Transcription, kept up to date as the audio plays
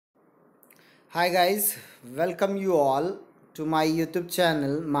Hi guys, welcome you all to my YouTube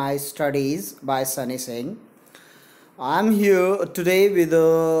channel, My Studies by Sunny Singh. I'm here today with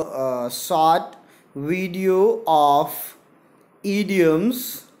a short video of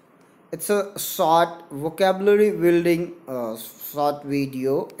idioms. It's a short vocabulary building short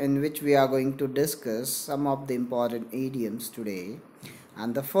video in which we are going to discuss some of the important idioms today.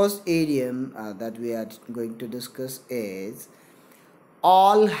 And the first idiom that we are going to discuss is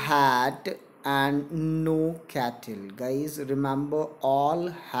all hat and no cattle. Guys, remember, all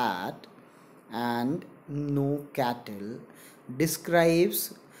hat and no cattle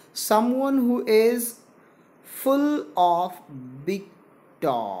describes someone who is full of big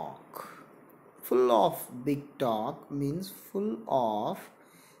talk. Full of big talk means full of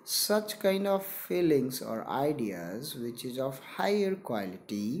such kind of feelings or ideas which is of higher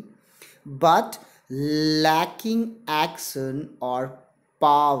quality but lacking action or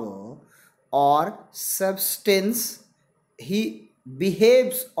power or substance. He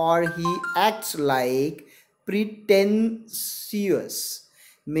behaves or he acts like pretentious,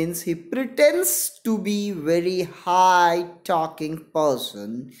 means he pretends to be very high talking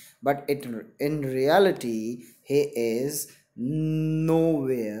person, but in reality he is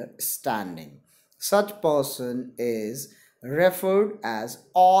nowhere standing. Such person is referred as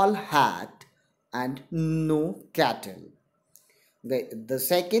all hat and no cattle. The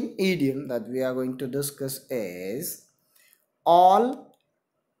second idiom that we are going to discuss is all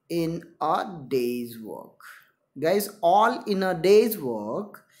in a day's work. Guys, all in a day's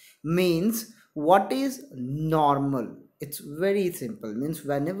work means what is normal. It's very simple. Means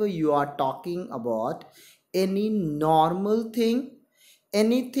whenever you are talking about any normal thing,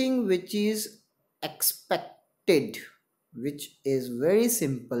 anything which is expected, which is very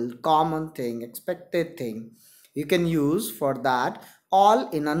simple, common thing, expected thing, you can use for that all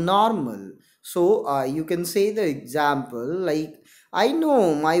in a normal. So you can say the example like, I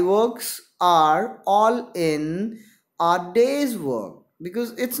know my works are all in a day's work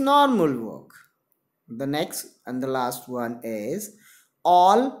because it's normal work. The next and the last one is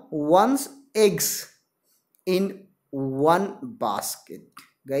all one's eggs in one basket.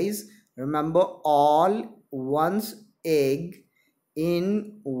 Guys, remember, all one's egg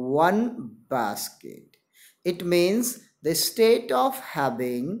in one basket. It means the state of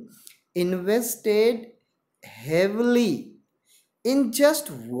having invested heavily in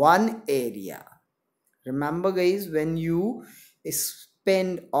just one area. Remember guys, when you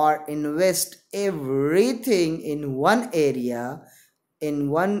spend or invest everything in one area,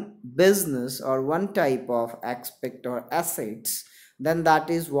 in one business or one type of aspect or assets, then that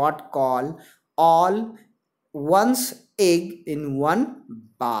is what called all one's egg in one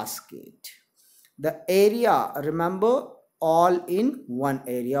basket. The area, remember, all in one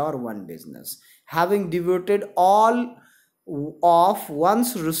area or one business, having devoted all of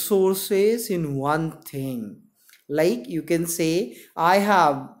one's resources in one thing. Like you can say, I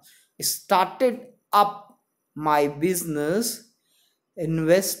have started up my business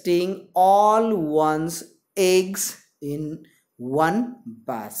investing all one's eggs in one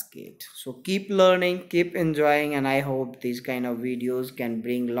basket. So keep learning, keep enjoying, and I hope these kind of videos can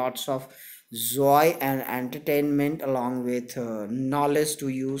bring lots of joy and entertainment along with knowledge to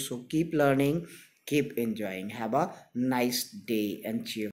you. So keep learning, keep enjoying. Have a nice day and cheer.